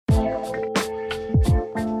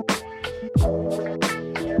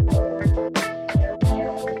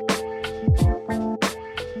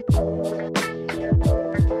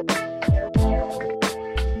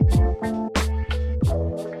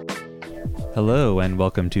Hello and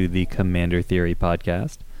welcome to the Commander Theory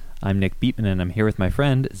podcast. I'm Nick Beatman and I'm here with my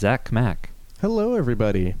friend Zach Mack. Hello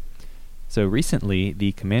everybody. So recently,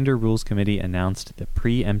 the Commander Rules Committee announced the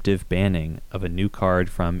preemptive banning of a new card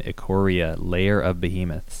from Ikoria, Lair of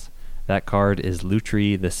Behemoths. That card is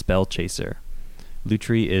Lutri the Spell Chaser.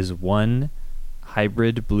 Lutri is 1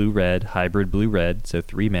 hybrid blue-red, so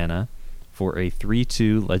 3 mana, for a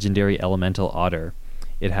 3/2 legendary elemental otter.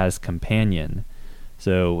 It has Companion.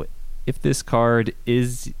 So if this card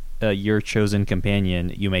is your chosen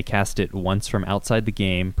companion, you may cast it once from outside the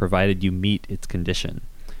game, provided you meet its condition.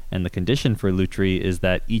 And the condition for Lutri is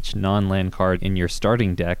that each non-land card in your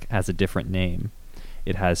starting deck has a different name.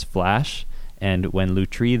 It has Flash, and when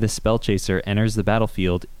Lutri the Spell Chaser enters the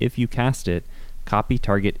battlefield, if you cast it, copy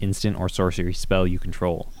target instant or sorcery spell you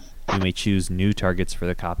control. You may choose new targets for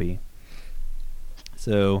the copy.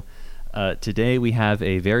 So today we have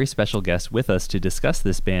a very special guest with us to discuss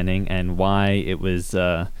this banning and why it was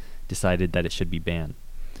decided that it should be banned.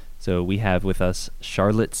 So we have with us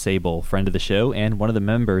Charlotte Sable, friend of the show, and one of the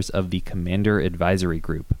members of the Commander Advisory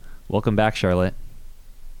Group. Welcome back, Charlotte.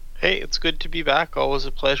 Hey, it's good to be back. Always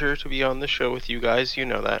a pleasure to be on the show with you guys. You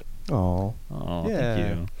know that. Oh, yeah.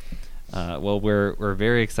 Thank you. Well, we're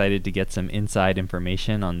very excited to get some inside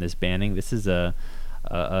information on this banning. This is a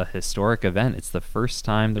historic event. It's the first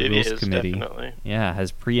time the Rules Committee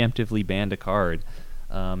has preemptively banned a card.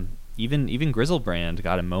 Even Grizzlebrand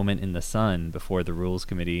got a moment in the sun before the Rules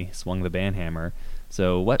Committee swung the ban hammer.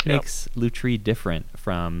 So what makes Lutri different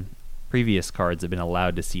from previous cards that have been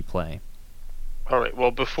allowed to see play? All right,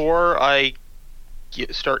 well, before I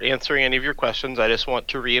start answering any of your questions, I just want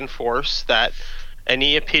to reinforce that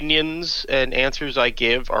any opinions and answers I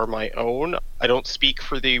give are my own. I don't speak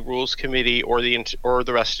for the Rules Committee or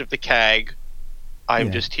the rest of the CAG.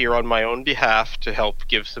 I'm just here on my own behalf to help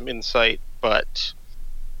give some insight, but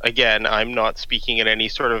again, I'm not speaking in any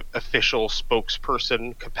sort of official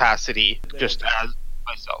spokesperson capacity, just as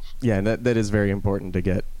myself. Yeah, and that is very important to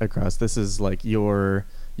get across. This is like your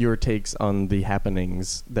takes on the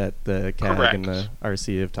happenings that the CAG and the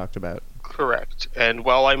RC have talked about. Correct. And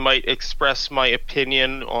while I might express my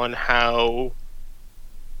opinion on how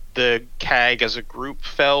the CAG as a group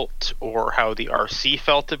felt or how the RC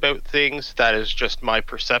felt about things, that is just my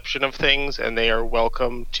perception of things, and they are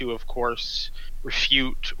welcome to, of course,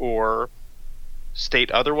 refute or state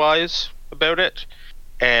otherwise about it.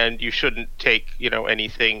 And you shouldn't take,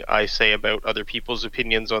 anything I say about other people's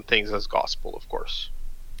opinions on things as gospel, of course.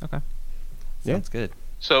 Okay. Sounds good.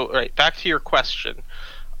 So, right, back to your question.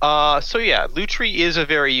 Lutri is a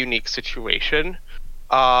very unique situation,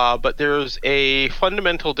 but there's a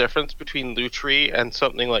fundamental difference between Lutri and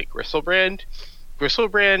something like Grizzlebrand.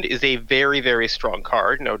 Grizzlebrand is a very, very strong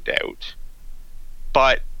card, no doubt,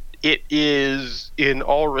 but it is, in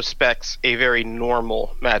all respects, a very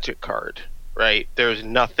normal Magic card, right? There's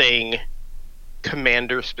nothing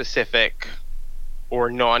Commander-specific or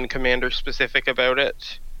non-Commander-specific about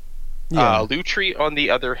it. Lutri, on the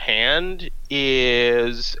other hand,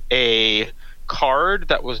 is a card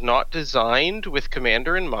that was not designed with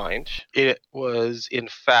Commander in mind. It was, in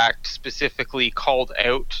fact, specifically called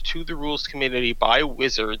out to the Rules Committee by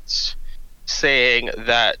Wizards, saying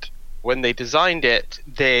that when they designed it,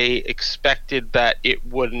 they expected that it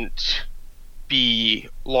wouldn't be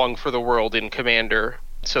long for the world in Commander,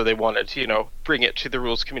 so they wanted to, bring it to the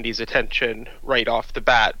Rules Committee's attention right off the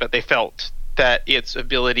bat, but they felt that its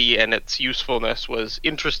ability and its usefulness was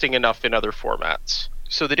interesting enough in other formats.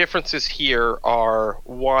 So the differences here are,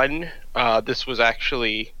 one, this was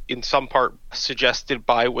actually in some part suggested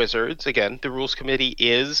by Wizards. Again, the Rules Committee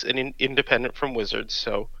is independent from Wizards,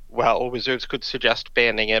 so while Wizards could suggest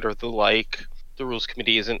banning it or the like, the Rules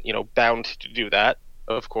Committee isn't, bound to do that,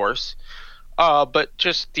 of course. But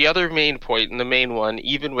just the other main point, and the main one,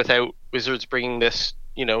 even without Wizards bringing this,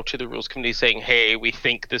 to the Rules Committee saying, hey, we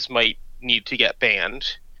think this might need to get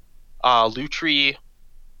banned, Lutri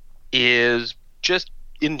is just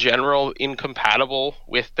in general incompatible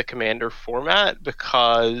with the Commander format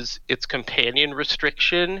because its companion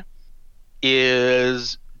restriction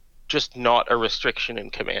is just not a restriction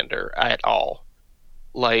in Commander at all.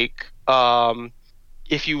 Like,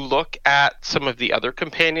 if you look at some of the other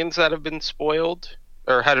companions that have been spoiled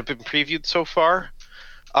or have been previewed so far,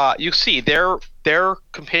 you see their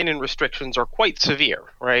companion restrictions are quite severe,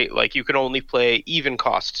 right? Like, you can only play even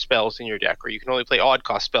cost spells in your deck, or you can only play odd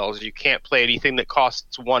cost spells. You can't play anything that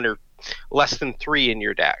costs 1 or less than 3 in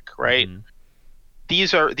your deck, right?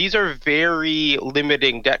 Mm-hmm. These are very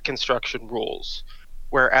limiting deck construction rules,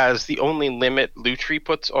 whereas the only limit Lutri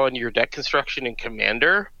puts on your deck construction in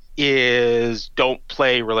Commander is don't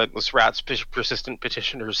play Relentless Rats, Persistent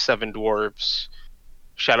Petitioners, Seven Dwarves,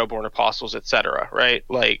 Shadowborn Apostles, etc., right?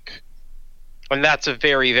 Like, and that's a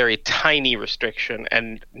very, very tiny restriction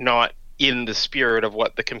and not in the spirit of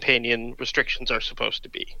what the companion restrictions are supposed to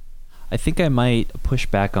be. I think I might push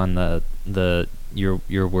back on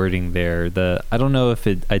your wording there. I don't know if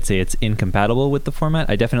I'd say it's incompatible with the format.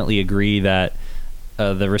 I definitely agree that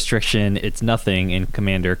the restriction, it's nothing in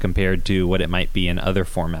Commander compared to what it might be in other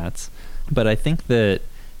formats. But I think that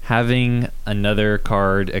having another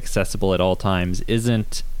card accessible at all times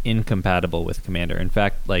isn't incompatible with Commander. In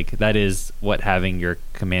fact, like, that is what having your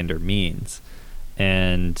Commander means.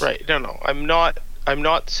 And right, no, I'm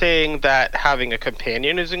not saying that having a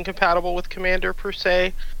companion is incompatible with Commander per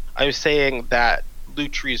se. I'm saying that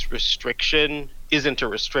Lutri's restriction isn't a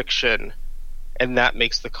restriction, and that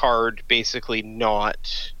makes the card basically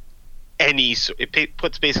not any. It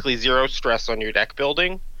puts basically zero stress on your deck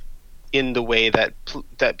building, in the way that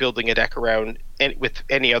building a deck around with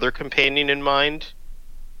any other companion in mind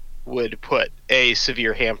would put a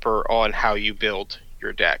severe hamper on how you build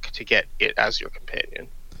your deck to get it as your companion.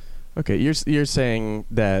 Okay, you're saying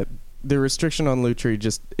that the restriction on Lutri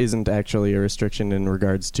just isn't actually a restriction in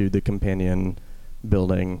regards to the companion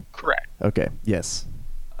building. Correct. Okay, yes.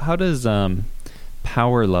 How does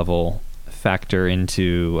power level factor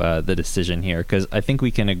into the decision here? Because I think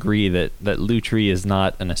we can agree that Lutri is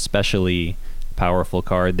not an especially powerful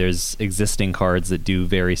card. There's existing cards that do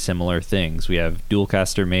very similar things. We have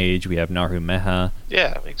Dualcaster Mage, we have Naru Meha.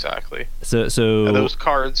 Yeah, exactly. So and those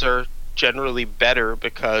cards are generally better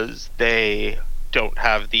because they don't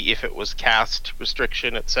have the if it was cast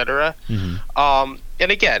restriction, etc. Mm-hmm.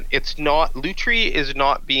 And again, it's not, Lutri is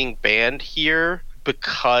not being banned here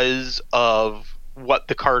because of what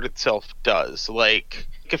the card itself does. Like,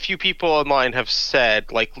 a few people online have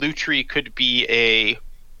said, like, Lutri could be a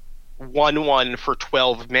 1/1 for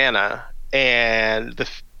 12 mana, and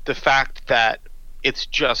the fact that it's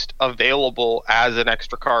just available as an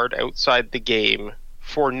extra card outside the game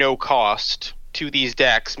for no cost to these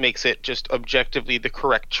decks makes it just objectively the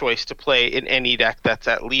correct choice to play in any deck that's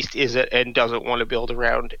at least is it and doesn't want to build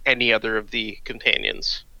around any other of the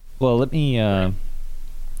companions. Well, let me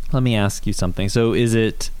ask you something. So is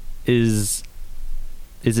it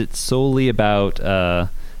solely about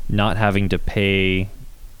not having to pay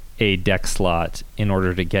a deck slot in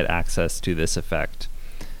order to get access to this effect?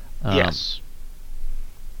 Yes.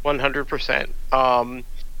 100%.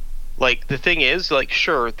 Like, the thing is, like,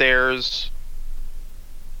 sure, there's,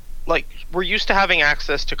 like, we're used to having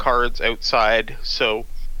access to cards outside, so,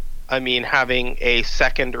 I mean, having a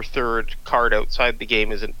second or third card outside the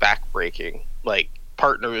game isn't backbreaking. Like,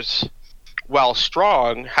 partners, while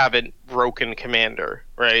strong, haven't broken Commander,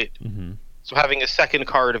 right? Mm-hmm. So having a second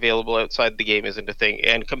card available outside the game isn't a thing,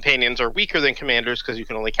 and companions are weaker than commanders because you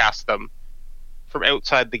can only cast them from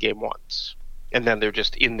outside the game once, and then they're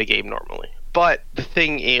just in the game normally. But the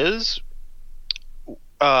thing is,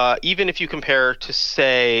 even if you compare to,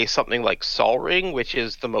 say, something like Sol Ring, which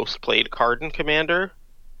is the most played card in Commander,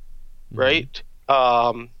 mm-hmm. right?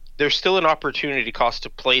 There's still an opportunity cost to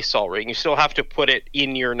play Sol Ring. You still have to put it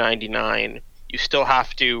in your 99. You still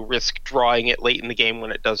have to risk drawing it late in the game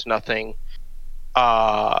when it does nothing.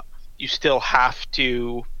 You still have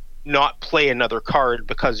to not play another card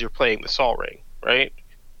because you're playing the Sol Ring, right?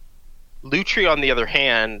 Lutri, on the other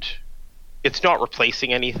hand, it's not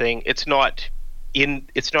replacing anything. It's not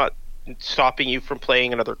stopping you from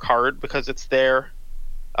playing another card because it's there,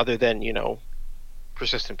 other than, you know,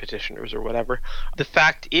 Persistent Petitioners or whatever. The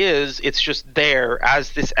fact is, it's just there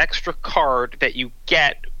as this extra card that you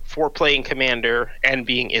get for playing Commander and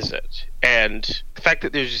being Izzet. And the fact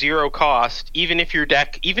that there's zero cost, even if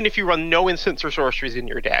you run no instants or sorceries in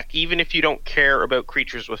your deck, even if you don't care about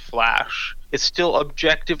creatures with flash, it's still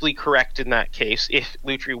objectively correct in that case, if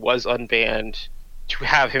Lutri was unbanned, to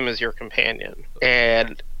have him as your companion.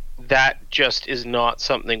 And that just is not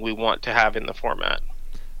something we want to have in the format.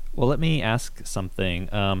 Well, let me ask something.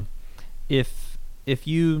 If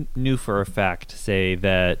you knew for a fact, say,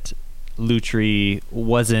 that Lutri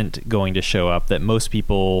wasn't going to show up, that most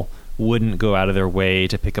people wouldn't go out of their way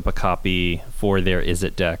to pick up a copy for their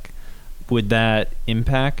Izzet deck, would that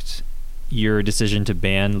impact your decision to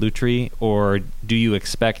ban Lutri, or do you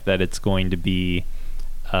expect that it's going to be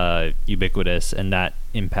ubiquitous and that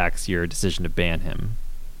impacts your decision to ban him?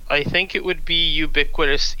 I think it would be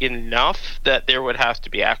ubiquitous enough that there would have to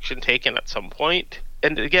be action taken at some point.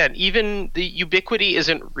 And again, even the ubiquity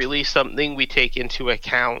isn't really something we take into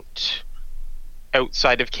account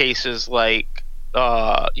outside of cases like,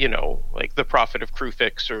 like the Prophet of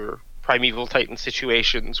Krufix or Primeval Titan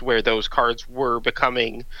situations where those cards were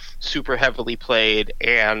becoming super heavily played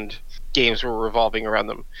and games were revolving around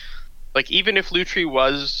them. Like, even if Lutri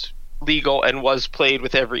was legal and was played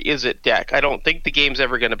with every Izzet deck, I don't think the game's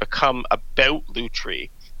ever going to become about Lutri.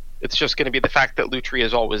 It's just going to be the fact that Lutri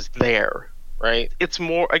is always there, right? It's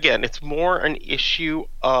more an issue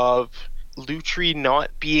of Lutri not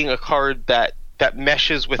being a card that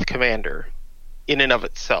meshes with Commander in and of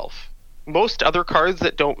itself. Most other cards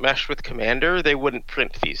that don't mesh with Commander, they wouldn't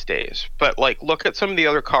print these days. But, like, look at some of the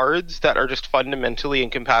other cards that are just fundamentally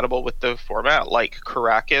incompatible with the format, like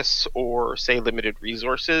Caracas or, say, Limited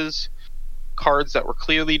Resources. Cards that were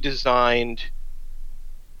clearly designed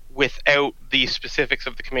without the specifics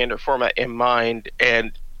of the Commander format in mind,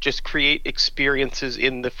 and just create experiences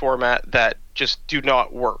in the format that just do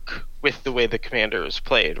not work with the way the Commander is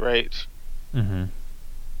played, right? Mm-hmm.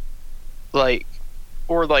 Like,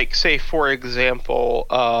 say, for example,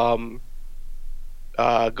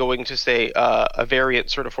 going to, say, a variant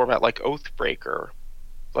sort of format like Oathbreaker.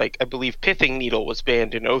 Like, I believe Pithing Needle was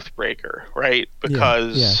banned in Oathbreaker, right?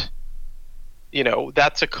 Because,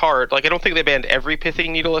 that's a card. Like, I don't think they banned every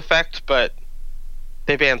Pithing Needle effect, but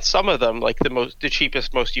they banned some of them, like the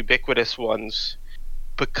cheapest, most ubiquitous ones,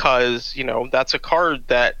 because, that's a card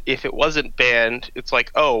that if it wasn't banned, it's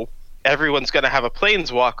like, oh, everyone's going to have a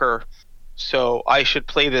Planeswalker, so I should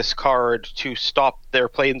play this card to stop their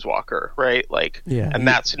Planeswalker, right? Like, and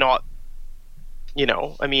that's not,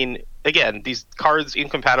 I mean, again, these cards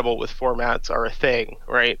incompatible with formats are a thing,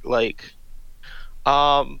 right? Like,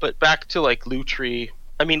 but back to, like, Lutri.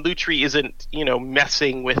 I mean, Lutri isn't,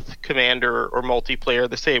 messing with Commander or multiplayer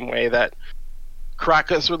the same way that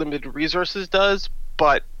Caracas or Limited Resources does,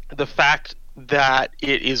 but the fact that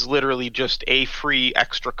it is literally just a free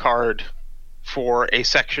extra card for a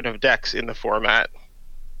section of decks in the format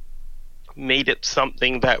made it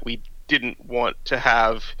something that we didn't want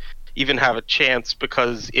to even have a chance,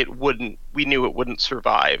 because we knew it wouldn't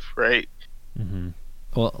survive, right? Mm-hmm.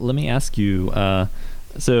 Well, let me ask you,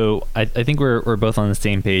 so I think we're both on the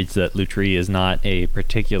same page that Lutri is not a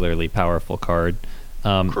particularly powerful card.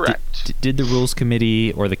 Correct. Did the Rules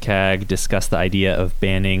Committee or the CAG discuss the idea of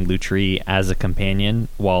banning Lutri as a companion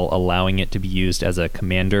while allowing it to be used as a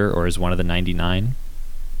commander or as one of the 99?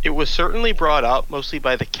 It was certainly brought up, mostly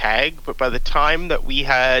by the CAG, but by the time that we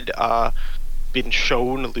had been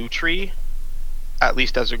shown Lutri, at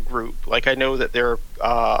least as a group, like, I know that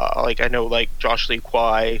like Josh Lee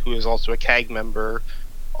Kwai, who is also a CAG member,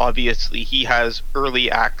 obviously he has early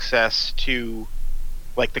access to,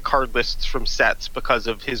 like, the card lists from sets because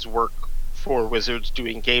of his work for Wizards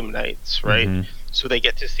doing game nights, right? Mm-hmm. So they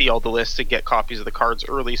get to see all the lists and get copies of the cards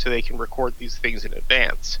early so they can record these things in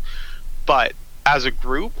advance. But as a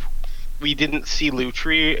group, we didn't see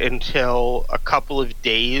Lutri until a couple of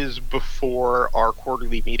days before our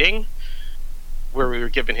quarterly meeting, where we were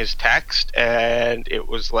given his text, and it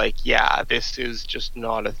was like, yeah, this is just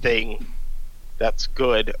not a thing that's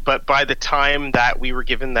good. But by the time that we were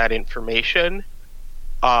given that information,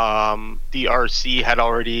 the RC had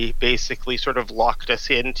already basically sort of locked us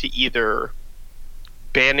into either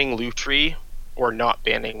banning Lutri or not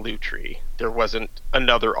banning Lutri. There wasn't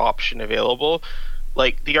another option available.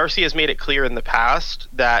 Like, the RC has made it clear in the past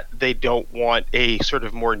that they don't want a sort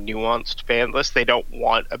of more nuanced ban list. They don't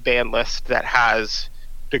want a ban list that has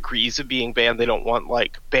degrees of being banned. They don't want,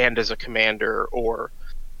 like, banned as a commander, or,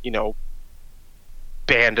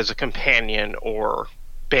 banned as a companion, or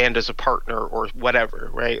banned as a partner, or whatever,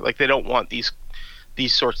 right? Like, they don't want these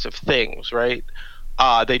sorts of things, right?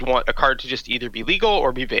 They'd want a card to just either be legal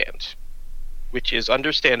or be banned, which is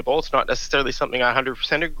understandable. It's not necessarily something I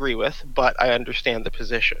 100% agree with, but I understand the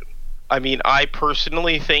position. I mean, I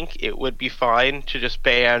personally think it would be fine to just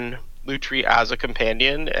ban Lutri as a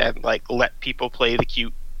companion and, like, let people play the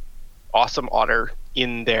cute, awesome otter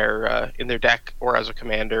in their deck or as a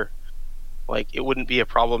commander. Like, it wouldn't be a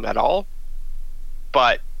problem at all.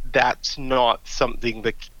 But that's not something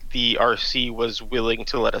that the RC was willing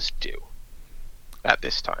to let us do at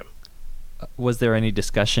this time. Was there any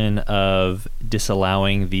discussion of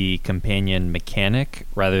disallowing the companion mechanic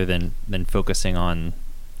rather than focusing on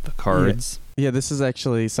the cards? Yeah, this is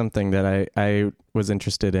actually something that I was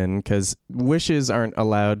interested in, because wishes aren't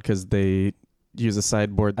allowed because they use a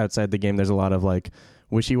sideboard outside the game. There's a lot of, like,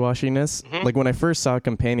 wishy-washiness. Mm-hmm. Like, when I first saw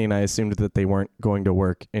companion, I assumed that they weren't going to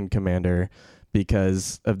work in Commander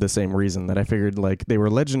because of the same reason, that I figured, like, they were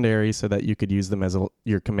legendary so that you could use them as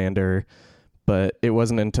your commander. But it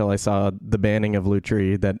wasn't until I saw the banning of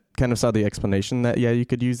Lutri that kind of saw the explanation that, yeah, you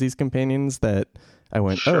could use these companions, that I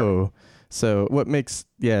went, sure. Oh. So what makes,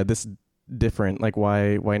 this different? Like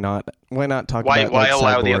why not talk Why about like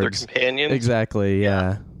allow the other sideboards? companions? Exactly,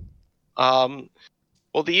 yeah.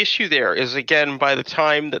 Well, the issue there is, again, by the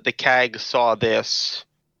time that the CAG saw this,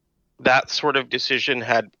 that sort of decision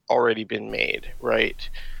had already been made, right?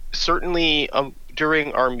 Certainly,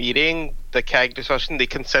 during our meeting, the CAG discussion, the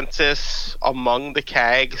consensus among the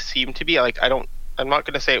CAG seemed to be like, I'm not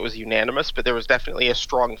going to say it was unanimous, but there was definitely a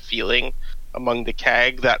strong feeling among the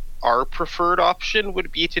CAG that our preferred option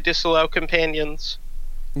would be to disallow companions,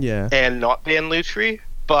 and not ban Lutri.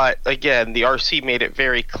 But again, the RC made it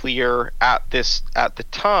very clear at the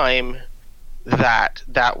time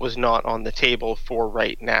that was not on the table for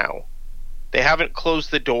right now. They haven't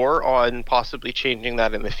closed the door on possibly changing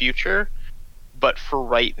that in the future, but for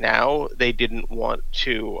right now, they didn't want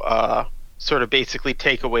to sort of basically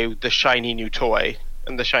take away the shiny new toy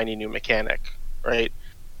and the shiny new mechanic, right?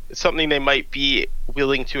 It's something they might be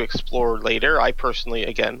willing to explore later. I personally,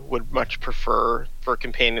 again, would much prefer for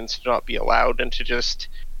companions to not be allowed and to just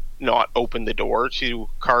not open the door to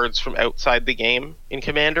cards from outside the game in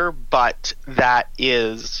Commander, but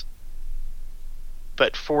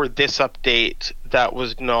for this update, that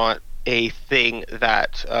was not a thing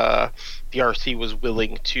that the RC was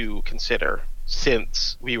willing to consider,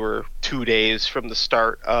 since we were 2 days from the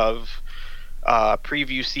start of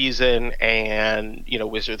preview season, and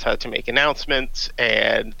Wizards had to make announcements,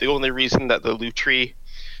 and the only reason that the Lutri,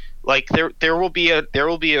 like there will be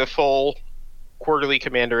a full quarterly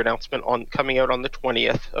Commander announcement coming out on the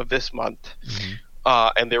 20th of this month,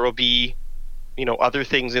 and there will be other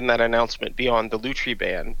things in that announcement beyond the Lutri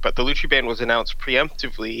ban. But the Lutri ban was announced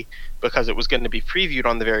preemptively because it was going to be previewed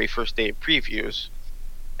on the very first day of previews.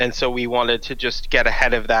 And so we wanted to just get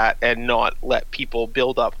ahead of that and not let people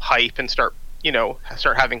build up hype and start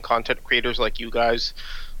having content creators like you guys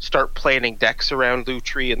start planning decks around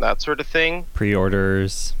Lutri and that sort of thing.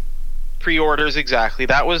 Pre-orders, exactly.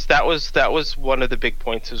 That was one of the big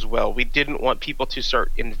points as well. We didn't want people to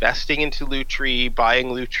start investing into Lutri, buying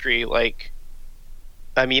Lutri.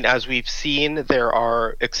 As we've seen, there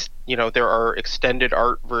are extended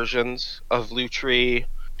art versions of Lutri.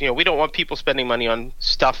 We don't want people spending money on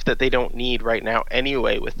stuff that they don't need right now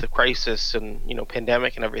anyway, with the crisis and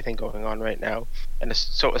pandemic and everything going on right now. And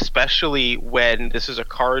so, especially when this is a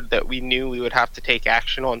card that we knew we would have to take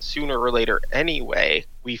action on sooner or later anyway,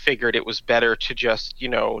 we figured it was better to just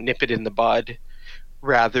nip it in the bud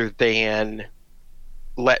rather than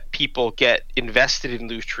let people get invested in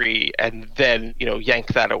Lutri and then yank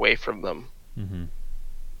that away from them. Mm-hmm.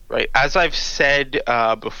 Right. As I've said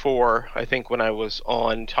before, I think when I was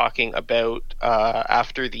on talking about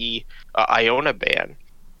after the Iona ban,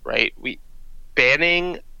 right?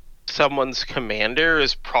 Banning someone's commander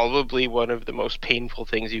is probably one of the most painful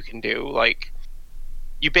things you can do. Like,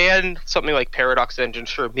 you ban something like Paradox Engine,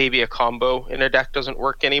 sure, maybe a combo in a deck doesn't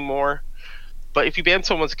work anymore. But if you ban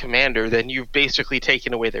someone's commander, then you've basically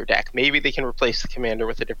taken away their deck. Maybe they can replace the commander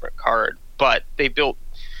with a different card, but they built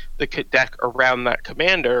the deck around that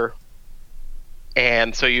commander,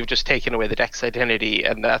 and so you've just taken away the deck's identity,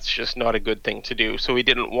 and that's just not a good thing to do. So we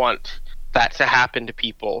didn't want that to happen to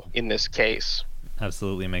people in this case.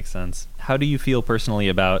 Absolutely makes sense. How do you feel personally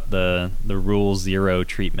about the Rule 0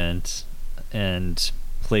 treatment and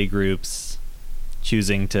play groups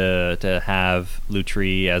choosing to have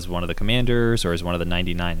Lutri as one of the commanders or as one of the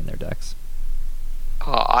 99 in their decks?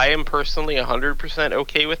 I am personally 100%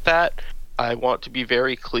 okay with that. I want to be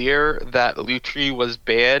very clear that Lutri was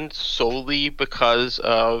banned solely because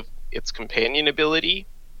of its companion ability,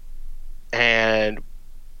 and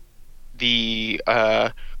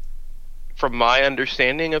from my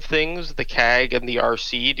understanding of things, the CAG and the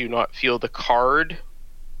RC do not feel the card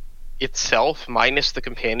itself, minus the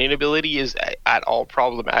companion ability, is at all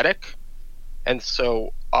problematic. And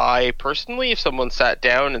so I personally, if someone sat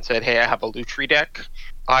down and said, hey, I have a Lutri deck,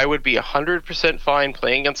 I would be 100% fine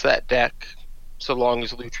playing against that deck, so long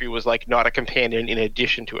as Lutri was not a companion in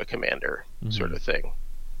addition to a commander, sort of thing.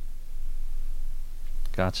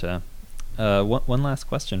 Gotcha. One last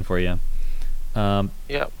question for you.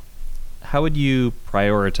 Yeah. How would you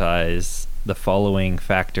prioritize the following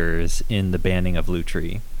factors in the banning of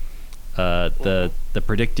Lutri? The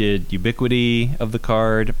predicted ubiquity of the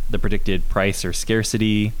card, the predicted price or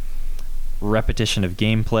scarcity, repetition of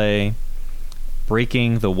gameplay,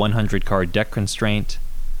 breaking the 100 card deck constraint,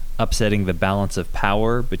 upsetting the balance of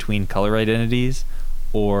power between color identities,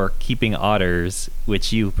 or keeping otters,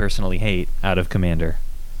 which you personally hate, out of Commander.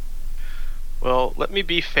 Well, let me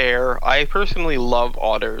be fair. I personally love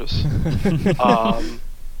otters.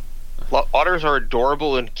 Otters are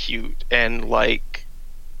adorable and cute, and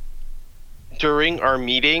during our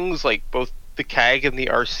meetings, both the CAG and the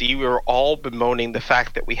RC, we were all bemoaning the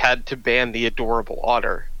fact that we had to ban the adorable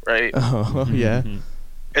otter, right? Oh, yeah.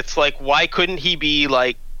 It's like, why couldn't he be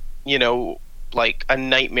like, you know, like a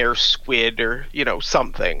nightmare squid or, you know,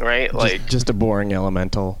 something, right? Like just a boring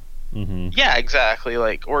elemental. Yeah, exactly.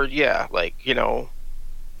 Like, or yeah, like, you know,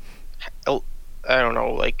 I don't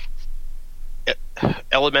know, like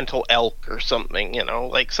elemental elk or something, you know,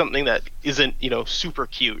 like something that isn't, you know, super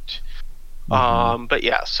cute. But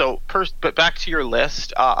yeah, so but back to your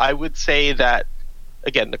list, I would say that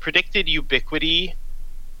again, the predicted ubiquity,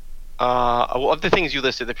 of the things you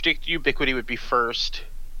listed, the predicted ubiquity would be first.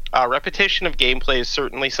 Repetition of gameplay is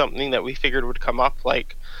certainly something that we figured would come up,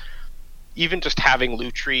 like even just having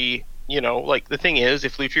Lutri, you know, like the thing is,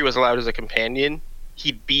 if Lutri was allowed as a companion,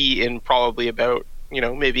 he'd be in probably about, you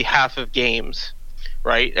know, maybe half of games,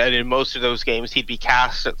 right? And in most of those games, he'd be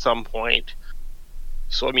cast at some point.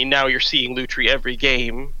 So, I mean, now you're seeing Lutri every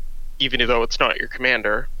game, even though it's not your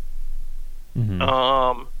commander.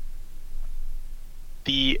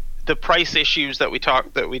 The price issues that we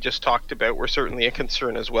just talked about were certainly a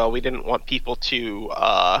concern as well. We didn't want people to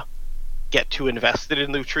get too invested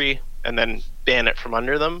in Lutri and then ban it from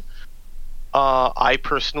under them. I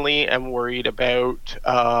personally am worried about,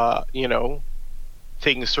 you know,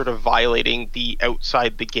 things sort of violating the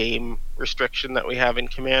outside the game restriction that we have in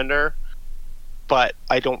Commander. But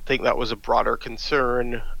I don't think that was a broader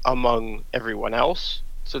concern among everyone else.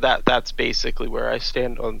 So that's basically where I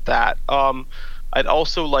stand on that. I'd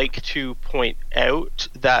also like to point out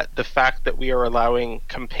that the fact that we are allowing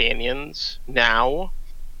companions now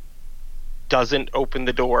doesn't open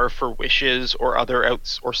the door for wishes or other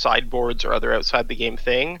or sideboards or other outside the game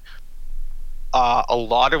thing. A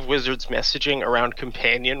lot of Wizards messaging around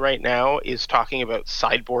companion right now is talking about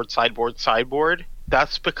sideboard.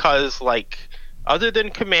 That's because, like, other than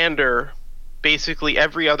Commander, basically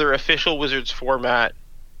every other official Wizards format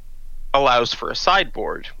allows for a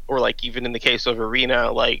sideboard, or like even in the case of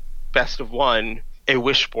Arena, like best of one, a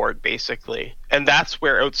wish board basically. And that's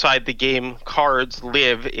where outside the game cards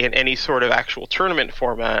live in any sort of actual tournament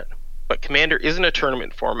format. But Commander isn't a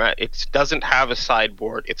tournament format. It doesn't have a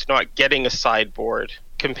sideboard. It's not getting a sideboard.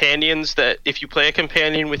 Companions, that if you play a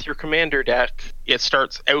companion with your Commander deck, it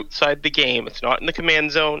starts outside the game. It's not in the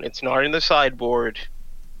command zone. It's not in the sideboard.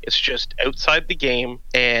 It's just outside the game.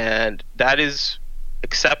 And that is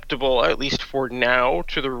acceptable, at least for now,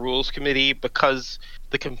 to the rules committee, because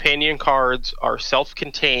the companion cards are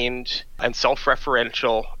self-contained and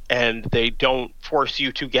self-referential, and they don't force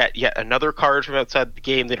you to get yet another card from outside the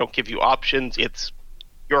game. They don't give you options. It's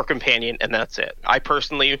your companion, and that's it. I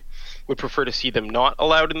personally would prefer to see them not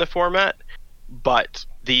allowed in the format, but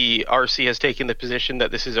the RC has taken the position that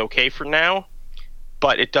this is okay for now,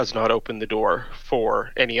 but it does not open the door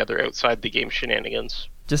for any other outside the game shenanigans.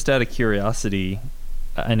 Just out of curiosity,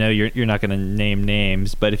 I know you're not going to name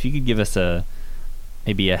names, but if you could give us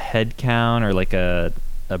maybe a head count or like a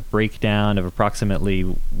breakdown of approximately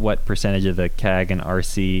what percentage of the CAG and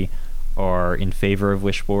RC are in favor of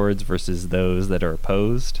wish boards versus those that are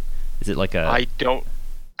opposed? Is it like I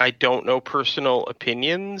don't know personal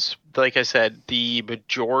opinions. Like I said, the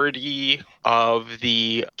majority of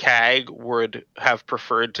the CAG would have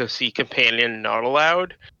preferred to see companion not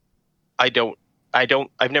allowed.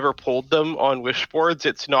 I've never pulled them on wish boards.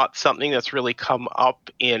 It's not something that's really come up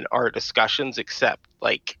in our discussions, except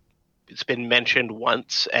like it's been mentioned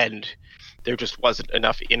once and there just wasn't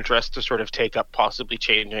enough interest to sort of take up possibly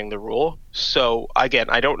changing the rule. So again,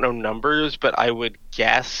 I don't know numbers, but I would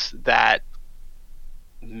guess that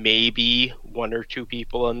maybe one or two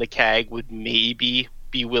people on the CAG would maybe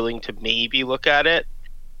be willing to maybe look at it.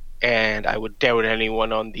 And I would doubt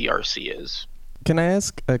anyone on the RC is. Can I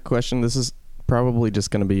ask a question? This is probably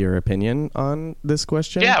just going to be your opinion on this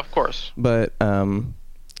question. Yeah, of course. But kind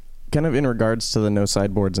of in regards to the no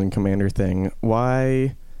sideboards and Commander thing,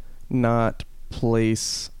 why not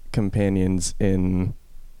place companions in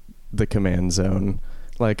the command zone?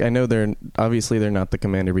 Like, I know they're not the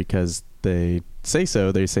commander because they say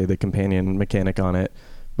so. They say the companion mechanic on it,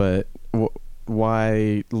 but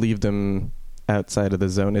why leave them outside of the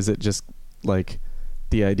zone? Is it just like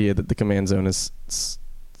the idea that the command zone is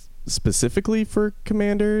specifically for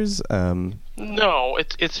commanders? No,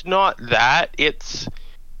 it's not that. It's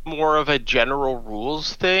more of a general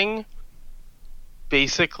rules thing.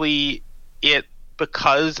 Basically,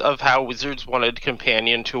 because of how Wizards wanted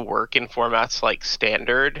companion to work in formats like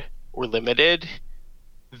standard or limited,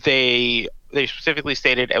 they specifically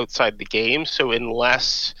stated outside the game. So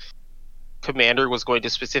unless Commander was going to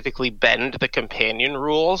specifically bend the companion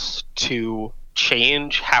rules to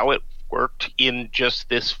change how it worked in just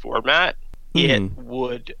this format, it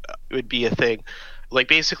would be a thing. Like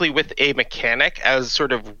basically with a mechanic as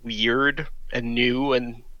sort of weird and new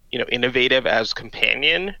and innovative as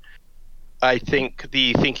companion, I think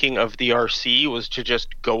the thinking of the RC was to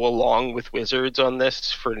just go along with Wizards on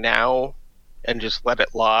this for now and just let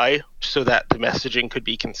it lie so that the messaging could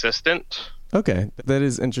be consistent. Okay, that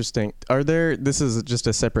is interesting. This is just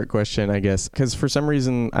a separate question, I guess, because for some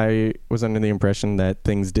reason I was under the impression that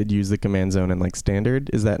things did use the command zone in like standard.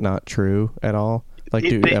 Is that not true at all? Like,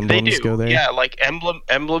 do emblems go there? Yeah, like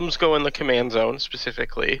emblems go in the command zone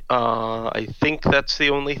specifically. I think that's the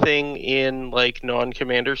only thing in like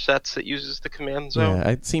non-commander sets that uses the command zone. Yeah,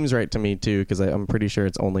 it seems right to me too, because I'm pretty sure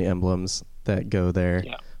it's only emblems that go there.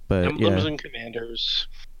 Yeah, but emblems and commanders.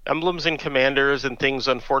 Emblems and commanders and things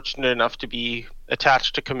unfortunate enough to be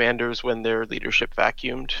attached to commanders when their leadership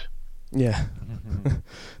vacuumed. Yeah,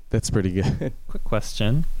 that's pretty good. Quick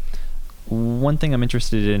question. One thing I'm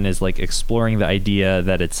interested in is like exploring the idea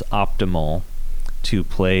that it's optimal to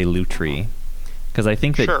play Lutri, because I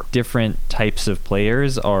think that different types of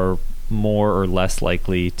players are more or less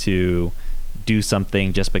likely to do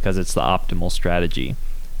something just because it's the optimal strategy.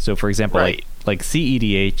 So for example, like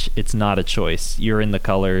CEDH, it's not a choice. You're in the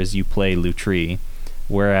colors, you play Lutri,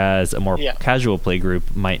 whereas a more casual play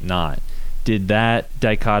group might not. Did that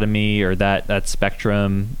dichotomy or that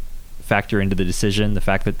spectrum factor into the decision? The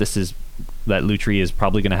fact that that Lutri is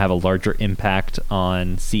probably going to have a larger impact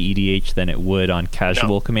on CEDH than it would on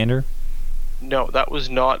casual commander? No, that was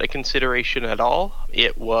not a consideration at all.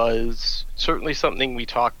 It was certainly something we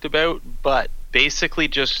talked about, but basically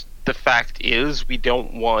just the fact is we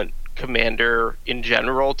don't want commander in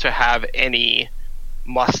general to have any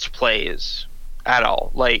must plays at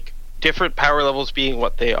all. Like different power levels being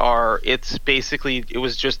what they are, it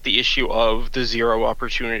was just the issue of the zero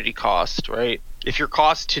opportunity cost, right? If your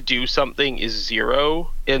cost to do something is 0,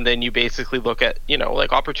 and then you basically look at,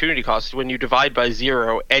 like opportunity cost, when you divide by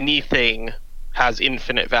 0, anything has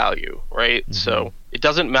infinite value, right? Mm-hmm. So it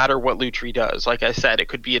doesn't matter what Lutri does. Like I said, it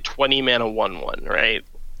could be a 20 mana 1/1, right?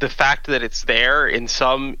 The fact that it's there in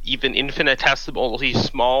some even infinitesimally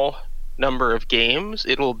small number of games,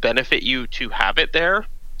 it'll benefit you to have it there.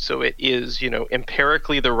 So it is,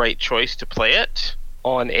 empirically the right choice to play it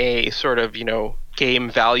on a sort of, game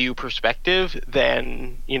value perspective.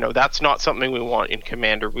 Then, that's not something we want in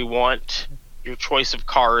Commander. We want your choice of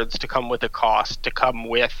cards to come with a cost, to come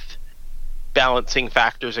with balancing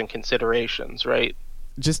factors and considerations, right?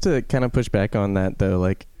 Just to kind of push back on that, though,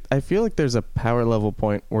 like, I feel like there's a power level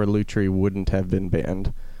point where Lutri wouldn't have been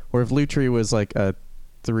banned. Or if Lutri was like a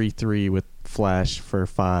 3/3 with flash for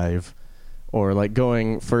 5, or like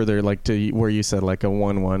going further, like to where you said like a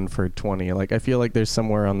 1/1 for 20. Like I feel like there's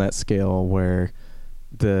somewhere on that scale where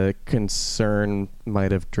the concern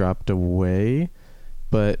might have dropped away,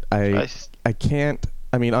 but I can't.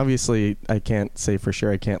 I mean, obviously, I can't say for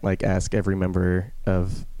sure. I can't like ask every member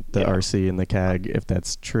of the RC and the CAG if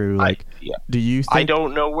that's true. Like, do you think? I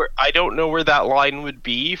don't know where that line would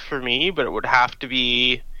be for me, but it would have to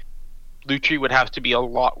be. Lutri would have to be a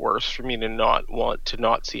lot worse for me to not want to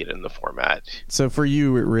not see it in the format. So for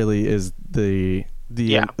you, it really is the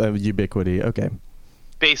ubiquity. Okay.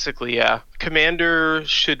 Basically, yeah. Commander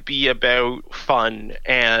should be about fun,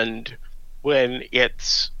 and when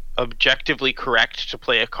it's objectively correct to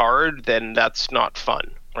play a card, then that's not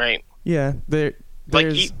fun, right? Yeah,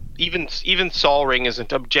 even Sol Ring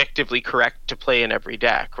isn't objectively correct to play in every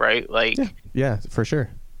deck, right? Like, yeah, for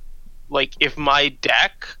sure. Like if my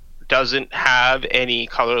deck doesn't have any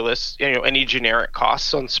colorless, any generic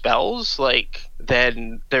costs on spells, like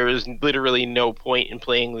then there is literally no point in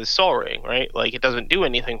playing the Sol Ring, right? Like it doesn't do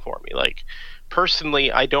anything for me. Like personally,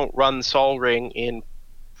 I don't run Sol Ring in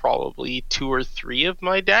probably 2 or 3 of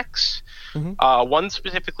my decks. Mm-hmm. One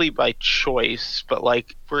specifically by choice, but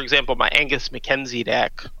like for example, my Angus Mackenzie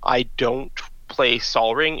deck, I don't play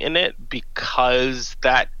Sol Ring in it because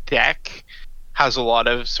that deck has a lot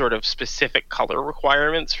of sort of specific color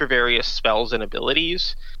requirements for various spells and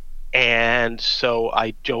abilities, and so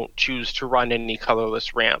I don't choose to run any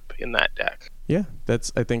colorless ramp in that deck. Yeah,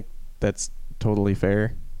 I think that's totally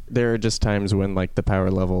fair. There are just times when like the power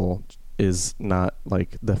level is not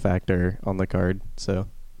like the factor on the card, so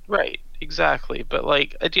right, exactly. But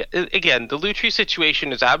like again, the Lutri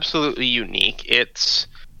situation is absolutely unique. It's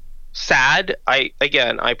sad. I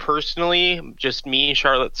personally, just me,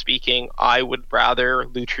 Charlotte speaking, I would rather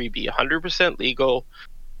Lutri be 100% legal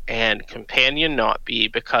and Companion not be,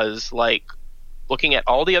 because like looking at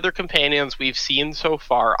all the other companions we've seen so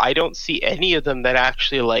far, I don't see any of them that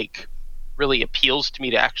actually like really appeals to me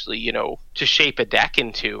to actually, to shape a deck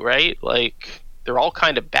into, right? Like they're all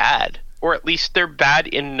kind of bad. or at least they're bad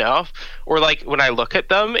enough, or like when I look at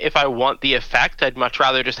them, if I want the effect, I'd much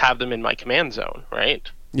rather just have them in my command zone, right?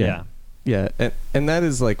 Yeah. And that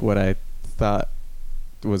is like what I thought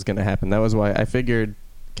was going to happen. That was why I figured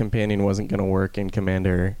Companion wasn't going to work in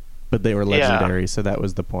Commander, but they were legendary, so that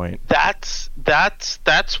was the point. That's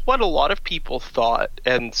what a lot of people thought,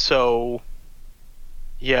 and so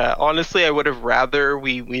yeah, honestly, I would have rather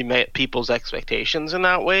we met people's expectations in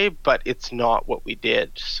that way, but it's not what we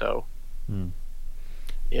did. So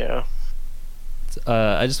yeah.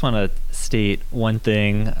 I just want to state one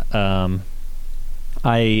thing. I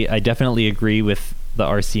definitely agree with the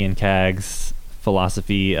RC and CAG's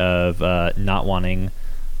philosophy of not wanting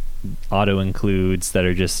auto includes that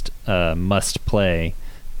are just must play.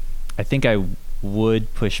 I think I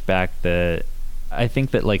would push back I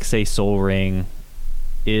think that, like, say Soul Ring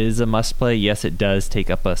is a must play. Yes, it does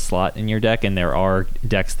take up a slot in your deck, and there are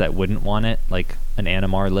decks that wouldn't want it, like an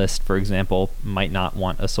Animar list, for example, might not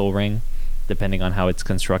want a Soul Ring depending on how it's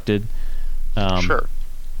constructed. Sure.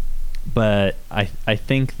 But I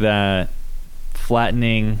think that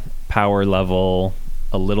flattening power level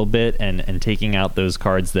a little bit and taking out those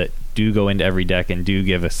cards that do go into every deck and do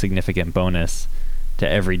give a significant bonus to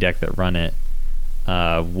every deck that run it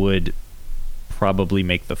would probably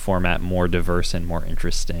make the format more diverse and more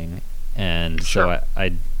interesting. And sure.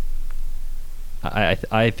 So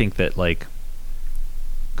I think that, like,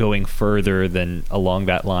 going further than along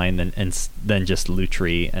that line than just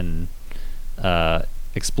Lutri and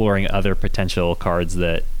exploring other potential cards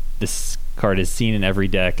that this card is seen in every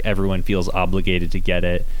deck, everyone feels obligated to get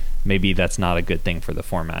it, maybe that's not a good thing for the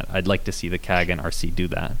format. I'd like to see the CAG and RC do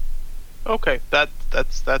that. Okay,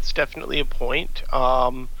 that's definitely a point.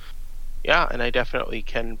 Yeah, and I definitely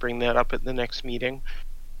can bring that up at the next meeting.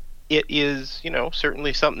 It is,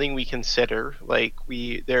 certainly something we consider. Like,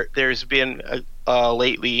 there's been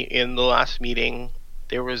lately in the last meeting,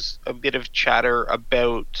 there was a bit of chatter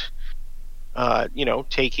about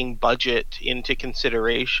taking budget into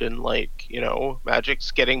consideration. Like,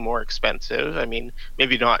 Magic's getting more expensive. I mean,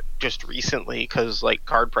 maybe not just recently because, like,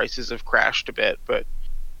 card prices have crashed a bit, but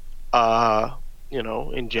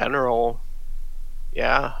in general,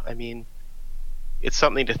 yeah, I mean, it's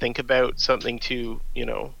something to think about, something to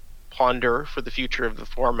ponder for the future of the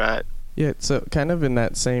format. Yeah, so kind of in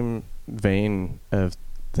that same vein of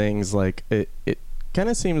things, like it kind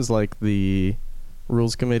of seems like the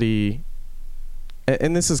rules committee,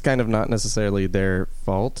 and this is kind of not necessarily their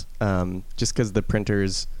fault, just because the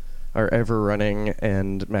printers are ever running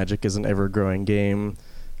and Magic is an ever growing game.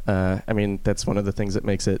 I mean, that's one of the things that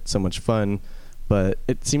makes it so much fun, but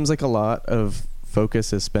it seems like a lot of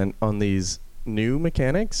focus is spent on these new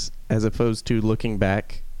mechanics as opposed to looking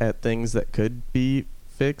back at things that could be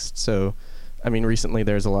fixed. So, I mean, recently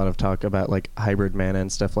there's a lot of talk about, like, hybrid mana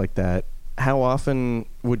and stuff like that. How often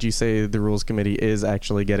would you say the rules committee is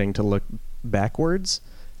actually getting to look backwards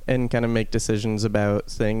and kind of make decisions about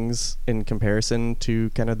things in comparison to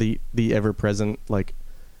kind of the ever-present, like,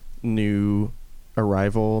 new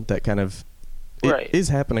arrival that kind of is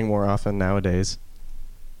happening more often nowadays?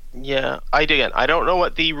 Yeah, I don't know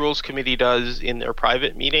what the rules committee does in their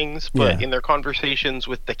private meetings, but in their conversations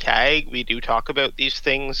with the CAG, we do talk about these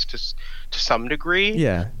things to some degree.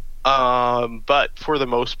 Yeah. But for the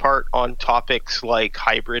most part, on topics like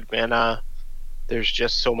hybrid mana, there's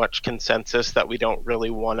just so much consensus that we don't really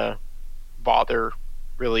want to bother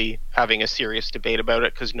really having a serious debate about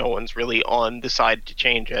it, because no one's really on the side to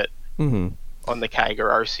change it. Mm-hmm. On the CAG or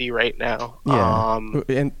RC right now. Yeah.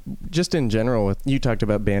 And just in general, you talked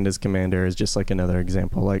about Band as Commander as just like another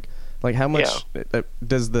example. Like how much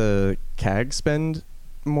does the CAG spend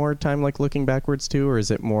more time, like, looking backwards too, or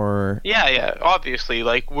is it more? Yeah. Obviously,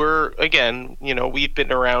 like, we've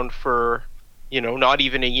been around for, not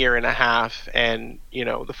even a year and a half, and,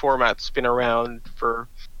 the format's been around for,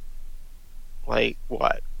 like,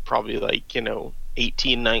 probably, like,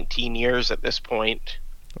 18, 19 years at this point.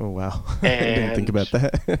 Oh, wow. I didn't think about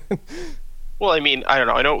that. Well, I mean, I don't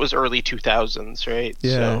know. I know it was early 2000s, right?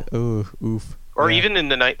 Yeah. So, oof. Or even in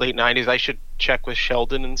the late 90s. I should check with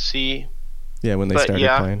Sheldon and see. Yeah, when they started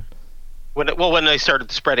playing. When they started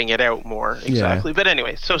spreading it out more. Exactly. Yeah. But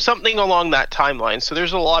anyway, so something along that timeline. So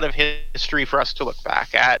there's a lot of history for us to look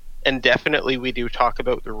back at. And definitely we do talk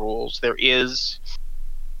about the rules. There is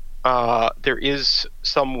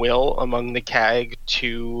some will among the CAG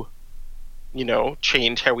to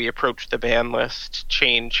change how we approach the ban list,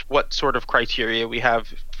 change what sort of criteria we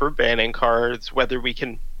have for banning cards, whether we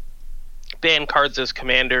can ban cards as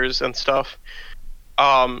commanders and stuff.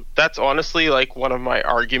 That's honestly, like, one of my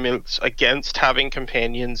arguments against having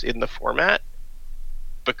companions in the format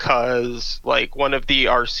because like one of the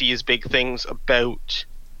RC's big things about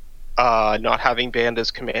not having banned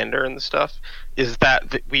as commander and stuff is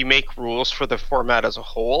that we make rules for the format as a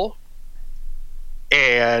whole,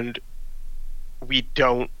 and we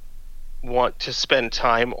don't want to spend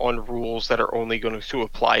time on rules that are only going to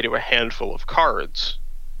apply to a handful of cards.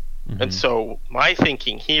 Mm-hmm. And so my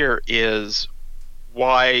thinking here is,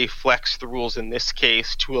 why flex the rules in this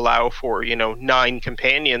case to allow for 9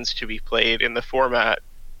 companions to be played in the format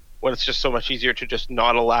when it's just so much easier to just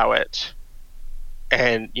not allow it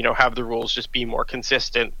and have the rules just be more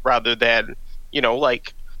consistent, rather than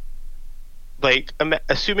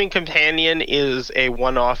assuming companion is a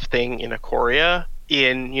one-off thing in Ikoria,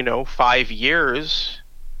 in 5 years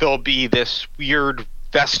there'll be this weird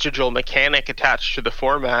vestigial mechanic attached to the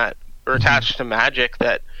format or attached to Magic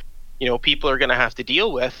that people are going to have to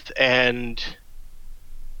deal with, and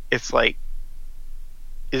it's like,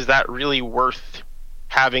 is that really worth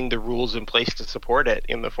having the rules in place to support it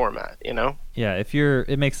in the format? Yeah,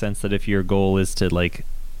 it makes sense that if your goal is to like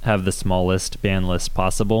have the smallest ban list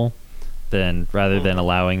possible, then rather than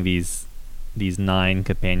allowing these 9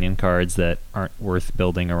 companion cards that aren't worth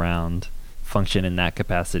building around function in that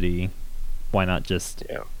capacity, why not just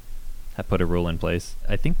put a rule in place?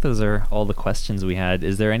 I think those are all the questions we had.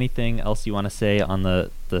 Is there anything else you want to say on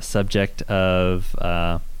the subject of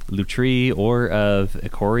Lutri or of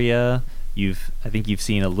Ikoria? I think you've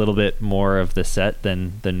seen a little bit more of the set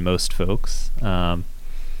than most folks. But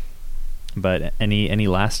any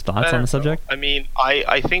last thoughts on the subject? I mean,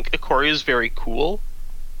 I think Ikoria is very cool.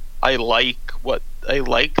 I like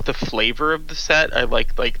the flavor of the set. I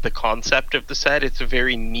like the concept of the set. It's a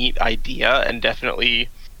very neat idea, and definitely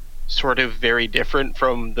sort of very different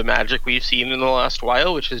from the Magic we've seen in the last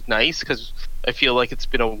while, which is nice, because I feel like it's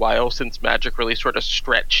been a while since Magic really sort of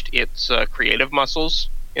stretched its creative muscles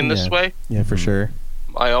in this way. Yeah, for sure.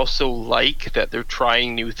 I also like that they're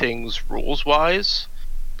trying new things rules-wise,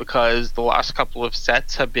 because the last couple of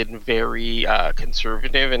sets have been very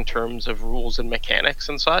conservative in terms of rules and mechanics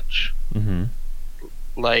and such. Mm-hmm.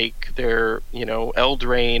 Like their,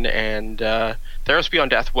 Eldraine and Theros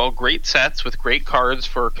Beyond Death, while great sets with great cards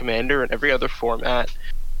for Commander and every other format,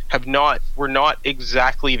 were not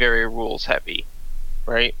exactly very rules heavy,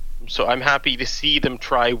 right? So I'm happy to see them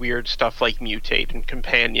try weird stuff like Mutate and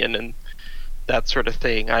Companion and that sort of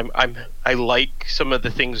thing. I like some of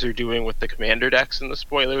the things they're doing with the Commander decks and the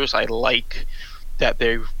spoilers. I like that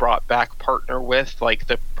they've brought back Partner With, like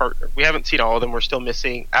the partner. We haven't seen all of them. We're still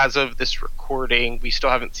missing, as of this recording, we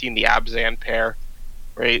still haven't seen the Abzan pair,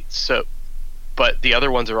 right? So, but the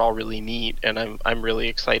other ones are all really neat, and I'm really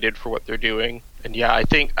excited for what they're doing. And yeah, I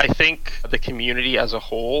think the community as a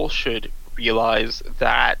whole should realize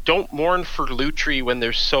that don't mourn for Lutri when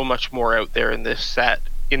there's so much more out there in this set,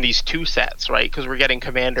 in these 2 sets, right? Because we're getting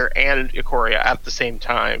Commander and Ikoria at the same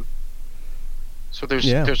time. So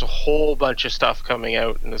there's a whole bunch of stuff coming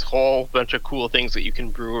out, and there's a whole bunch of cool things that you can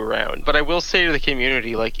brew around. But I will say to the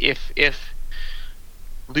community, like, if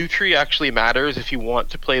Lutri actually matters, if you want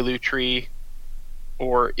to play Lutri,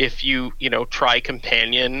 or if you try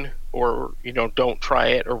Companion, or don't try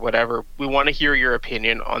it or whatever, we want to hear your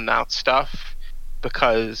opinion on that stuff,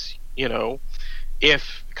 because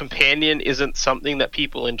if Companion isn't something that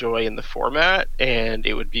people enjoy in the format, and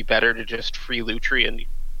it would be better to just free Lutri and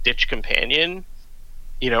ditch Companion,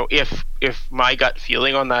 if my gut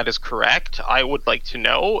feeling on that is correct, I would like to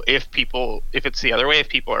know if it's the other way, if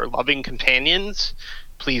people are loving Companions,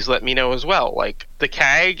 please let me know as well. Like, the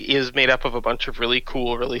CAG is made up of a bunch of really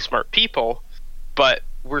cool, really smart people, but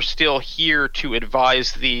we're still here to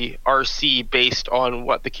advise the RC based on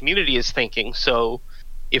what the community is thinking. So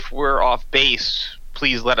if we're off base,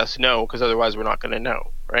 please let us know, because otherwise we're not going to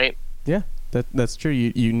know, right? Yeah. That's true.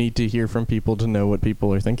 You need to hear from people to know what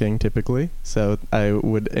people are thinking, typically. So I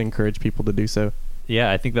would encourage people to do so.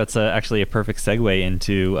 Yeah, I think that's actually a perfect segue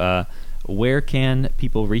into where can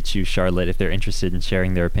people reach you, Charlotte, if they're interested in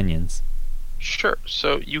sharing their opinions? Sure.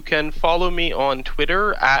 So you can follow me on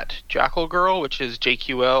Twitter at JackalGirl, which is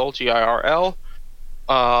JQLGIRL.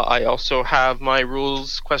 I also have my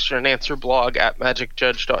rules question and answer blog at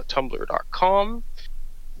magicjudge.tumblr.com.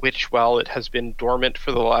 which, while it has been dormant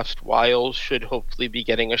for the last while, should hopefully be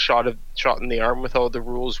getting a shot in the arm with all the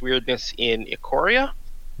rules weirdness in Ikoria.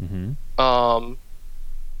 Mm-hmm.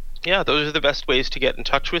 Yeah, those are the best ways to get in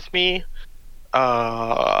touch with me.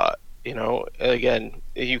 Again,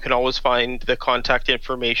 you can always find the contact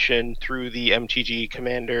information through the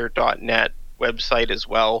mtgcommander.net website as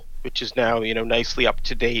well, which is now, nicely up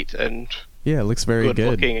to date and it looks very good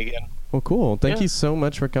looking again. Well, cool. Thank you so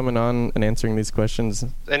much for coming on and answering these questions.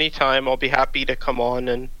 Anytime, I'll be happy to come on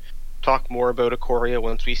and talk more about Ikoria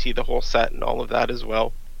once we see the whole set and all of that as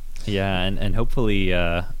well. Yeah, and hopefully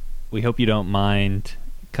we hope you don't mind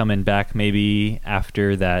coming back maybe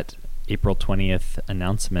after that April 20th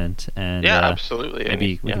announcement, and absolutely.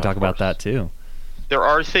 Maybe we can talk about that too. There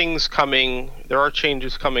are things coming. There are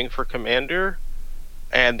changes coming for Commander,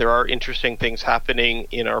 and there are interesting things happening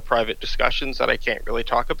in our private discussions that I can't really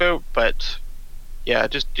talk about. But yeah,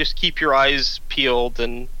 just keep your eyes peeled,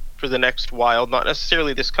 and for the next while, not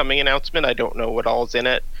necessarily this coming announcement. I don't know what all's in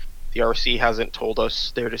it. The RC hasn't told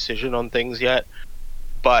us their decision on things yet,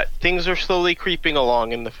 but things are slowly creeping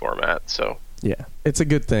along in the format. So yeah, it's a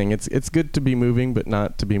good thing. It's good to be moving, but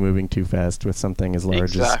not to be moving too fast with something as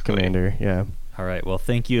large as Commander. Yeah. All right. Well,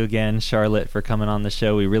 thank you again, Charlotte, for coming on the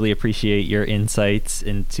show. We really appreciate your insights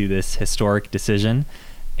into this historic decision,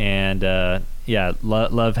 and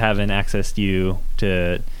love having access to you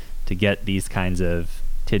to get these kinds of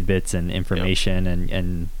tidbits and information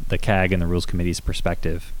and the CAG and the Rules Committee's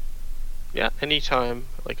perspective. Yeah, anytime.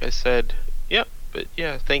 Like I said, yeah. But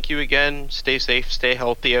yeah, thank you again. Stay safe, stay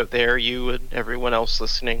healthy out there, you and everyone else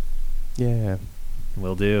listening. Yeah.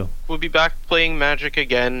 Will do. We'll be back playing Magic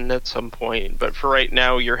again at some point, but for right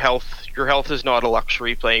now, your health is not a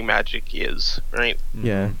luxury. Playing Magic is, right?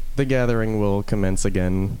 Yeah. The gathering will commence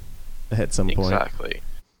again at some point.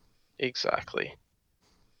 Exactly.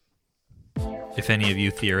 If any of you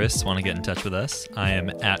theorists want to get in touch with us, I am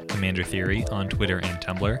at Commander Theory on Twitter and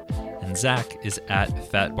Tumblr, and Zach is at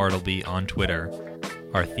Fat Bartleby on Twitter.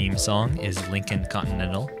 Our theme song is Lincoln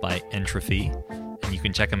Continental by Entropy, and you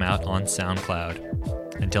can check them out on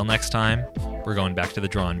SoundCloud. Until next time, we're going back to the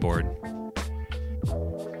drawing board.